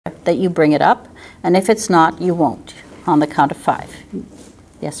that you bring it up, and if it's not, you won't, on the count of 5.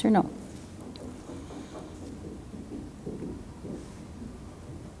 Yes or no?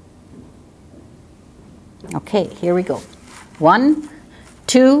 Okay, here we go. 1,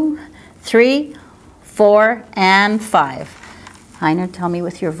 2, 3, 4, and 5. Heiner, tell me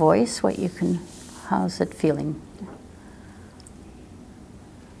with your voice what you can, how's it feeling?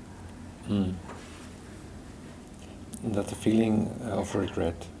 That's a feeling of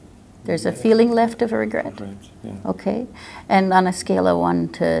regret. There's a feeling left of a regret? Regret, yeah. Okay. And on a scale of 1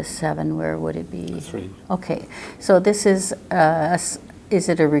 to 7, where would it be? 3. Okay. So this is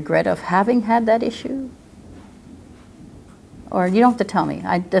it a regret of having had that issue? Or you don't have to tell me.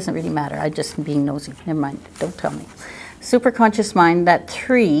 It doesn't really matter. I'm just being nosy. Never mind. Don't tell me. Superconscious mind, that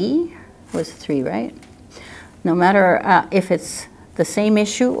 3 was 3, right? No matter if it's the same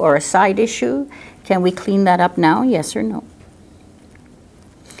issue or a side issue, can we clean that up now? Yes or no?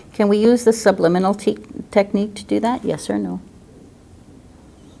 Can we use the subliminal technique to do that? Yes or no?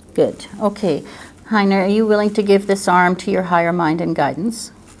 Good. Okay. Heiner, are you willing to give this arm to your higher mind and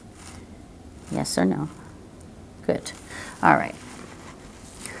guidance? Yes or no? Good. All right.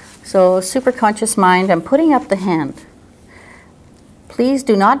 So superconscious mind, I'm putting up the hand. Please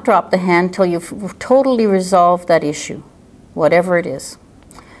do not drop the hand till you've totally resolved that issue, whatever it is.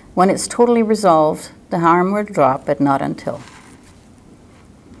 When it's totally resolved, the arm will drop, but not until.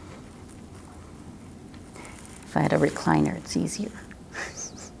 If I had a recliner, it's easier.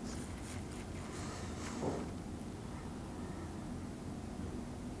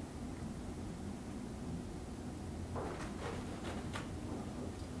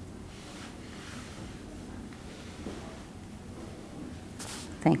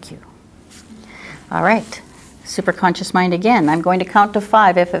 Thank you. All right. Superconscious mind again. I'm going to count to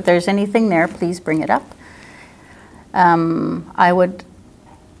 5. If there's anything there, please bring it up. I would...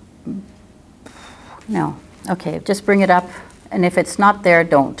 No. Okay, just bring it up. And if it's not there,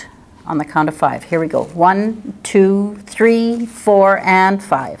 don't. On the count of 5. Here we go. 1, 2, 3, 4, and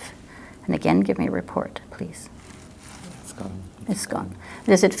 5. And again, give me a report, please. It's gone. It's gone.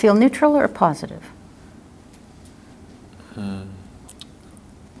 Does it feel neutral or positive?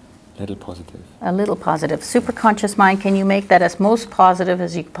 Little positive. A little positive. Superconscious mind, can you make that as most positive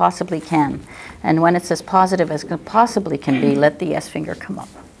as you possibly can? And when it's as positive as it possibly can be, let the yes finger come up.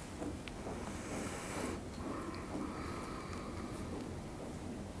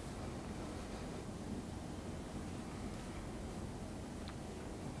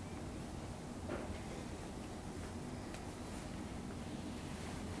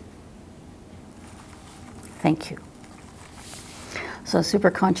 Thank you. So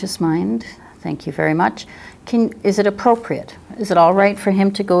superconscious mind, thank you very much. Is it appropriate? Is it all right for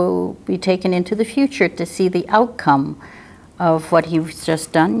him to go be taken into the future to see the outcome of what he's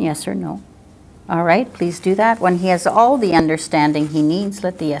just done? Yes or no? All right, please do that. When he has all the understanding he needs,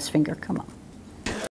 let the yes finger come up.